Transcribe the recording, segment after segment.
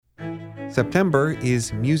September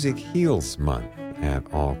is Music Heals Month at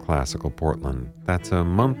All Classical Portland. That's a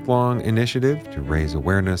month-long initiative to raise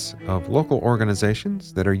awareness of local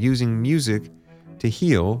organizations that are using music to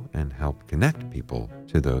heal and help connect people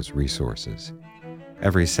to those resources.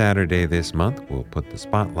 Every Saturday this month, we'll put the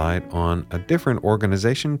spotlight on a different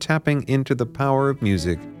organization tapping into the power of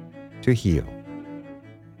music to heal.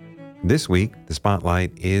 This week, the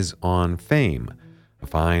spotlight is on PHAME, a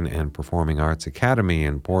fine and performing arts academy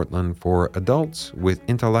in Portland for adults with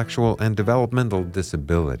intellectual and developmental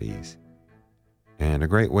disabilities. And a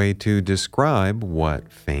great way to describe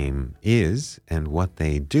what PHAME is and what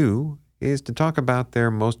they do is to talk about their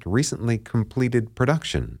most recently completed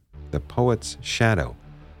production, The Poet's Shadow,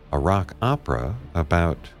 a rock opera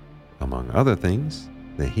about, among other things,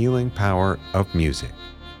 the healing power of music.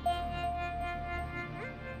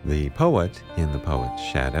 The poet in The Poet's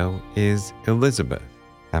Shadow is Elizabeth.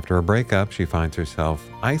 After a breakup, she finds herself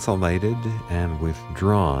isolated and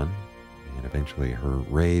withdrawn, and eventually her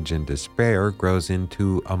rage and despair grows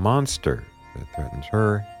into a monster that threatens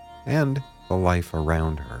her and the life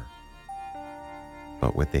around her.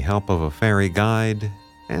 But with the help of a fairy guide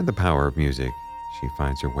and the power of music, she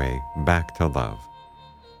finds her way back to love.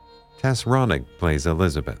 Tess Ronig plays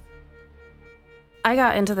Elizabeth. I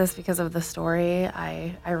got into this because of the story.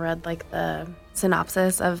 I read the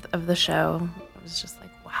synopsis of the show. I was just like,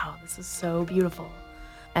 wow, this is so beautiful.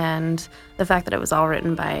 And the fact that it was all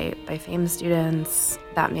written by PHAME students,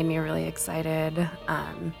 that made me really excited.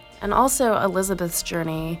 And also Elizabeth's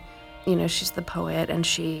journey, she's the poet and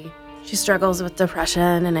she struggles with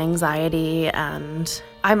depression and anxiety, and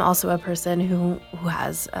I'm also a person who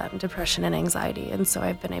has depression and anxiety, and so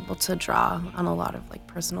I've been able to draw on a lot of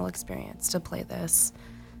personal experience to play this.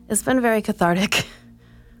 It's been very cathartic.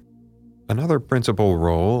 Another principal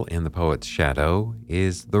role in The Poet's Shadow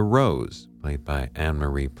is the Rose, played by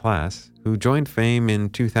Anne-Marie Plass, who joined PHAME in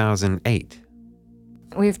 2008.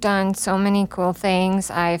 We've done so many cool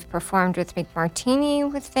things. I've performed with Big Martini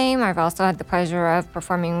with PHAME. I've also had the pleasure of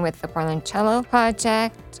performing with the Portland Cello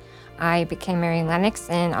Project. I became Mary Lennox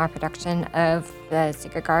in our production of The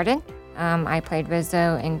Secret Garden. I played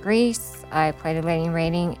Rizzo in Grease. I played a lady in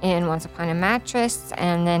waiting in Once Upon a Mattress.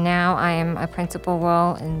 And then now I am a principal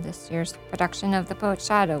role in this year's production of The Poet's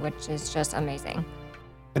Shadow, which is just amazing.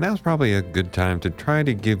 And now's probably a good time to try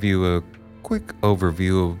to give you a quick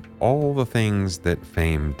overview of all the things that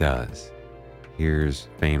PHAME does. Here's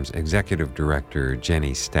PHAME's Executive Director,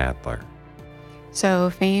 Jenny Stadler. So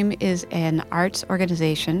PHAME is an arts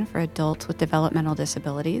organization for adults with developmental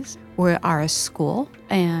disabilities. We are a school,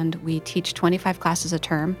 and we teach 25 classes a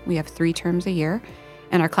term. We have 3 terms a year,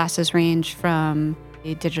 and our classes range from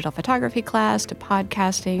a digital photography class to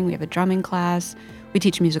podcasting. We have a drumming class. We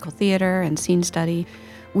teach musical theater and scene study.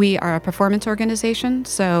 We are a performance organization,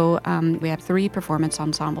 so we have 3 performance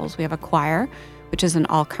ensembles. We have a choir, which is an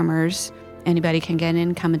all-comers. Anybody can get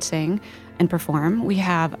in, come and sing and perform. We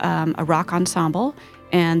have a rock ensemble,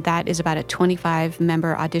 and that is about a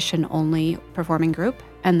 25-member audition-only performing group.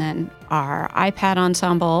 And then our iPad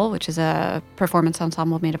ensemble, which is a performance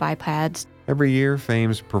ensemble made of iPads. Every year,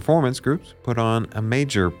 PHAME's performance groups put on a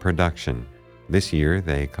major production. This year,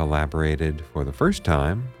 they collaborated for the first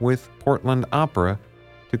time with Portland Opera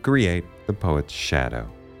to create The Poet's Shadow.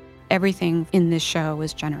 Everything in this show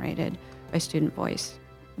was generated by student voice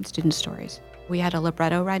and student stories. We had a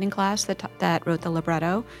libretto writing class that wrote the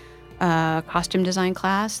libretto, a costume design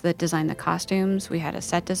class that designed the costumes. We had a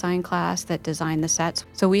set design class that designed the sets.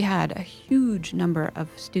 So we had a huge number of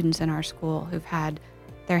students in our school who've had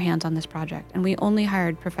their hands on this project. And we only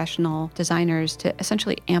hired professional designers to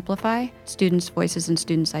essentially amplify students' voices and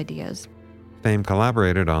students' ideas. PHAME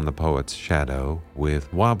collaborated on The Poet's Shadow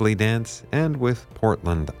with Wobbly Dance and with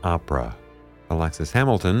Portland Opera. Alexis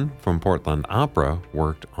Hamilton from Portland Opera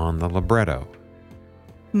worked on the libretto.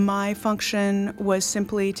 My function was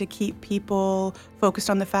simply to keep people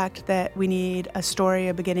focused on the fact that we need a story,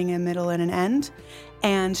 a beginning, a middle, and an end,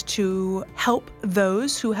 and to help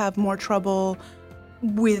those who have more trouble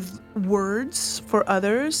with words for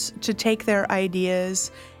others to take their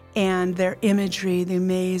ideas and their imagery, the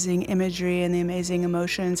amazing imagery and the amazing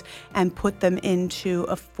emotions, and put them into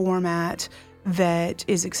a format that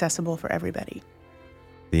is accessible for everybody.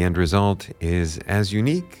 The end result is as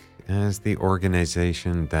unique as the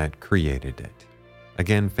organization that created it.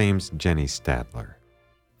 Again, PHAME's Jenny Stadler.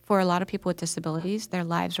 For a lot of people with disabilities, their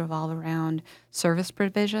lives revolve around service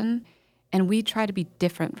provision, and we try to be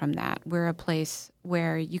different from that. We're a place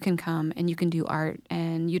where you can come and you can do art,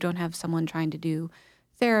 and you don't have someone trying to do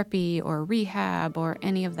therapy or rehab or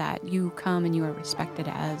any of that. You come and you are respected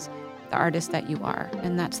as the artist that you are,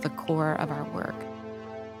 and that's the core of our work.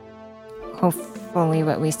 hopefully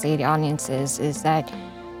what we say to audiences is that,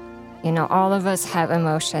 all of us have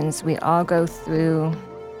emotions. We all go through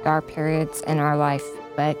dark periods in our life,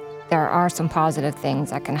 but there are some positive things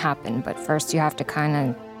that can happen. But first you have to kind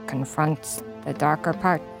of confront the darker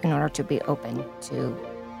part in order to be open to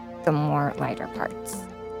the more lighter parts.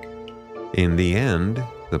 In the end,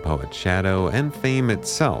 the poet's shadow and fame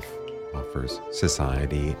itself offers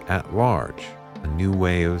society at large a new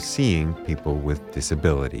way of seeing people with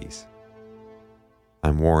disabilities.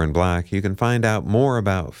 I'm Warren Black. You can find out more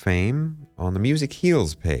about FAME on the Music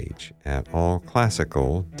Heals page at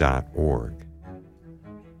allclassical.org.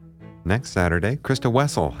 Next Saturday, Krista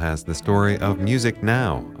Wessel has the story of Music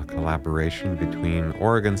Now, a collaboration between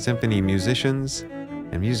Oregon Symphony musicians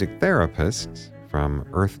and music therapists from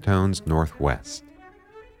Earth Tones Northwest.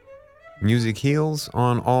 Music Heals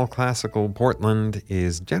on All Classical Portland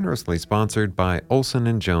is generously sponsored by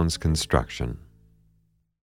Olson & Jones Construction.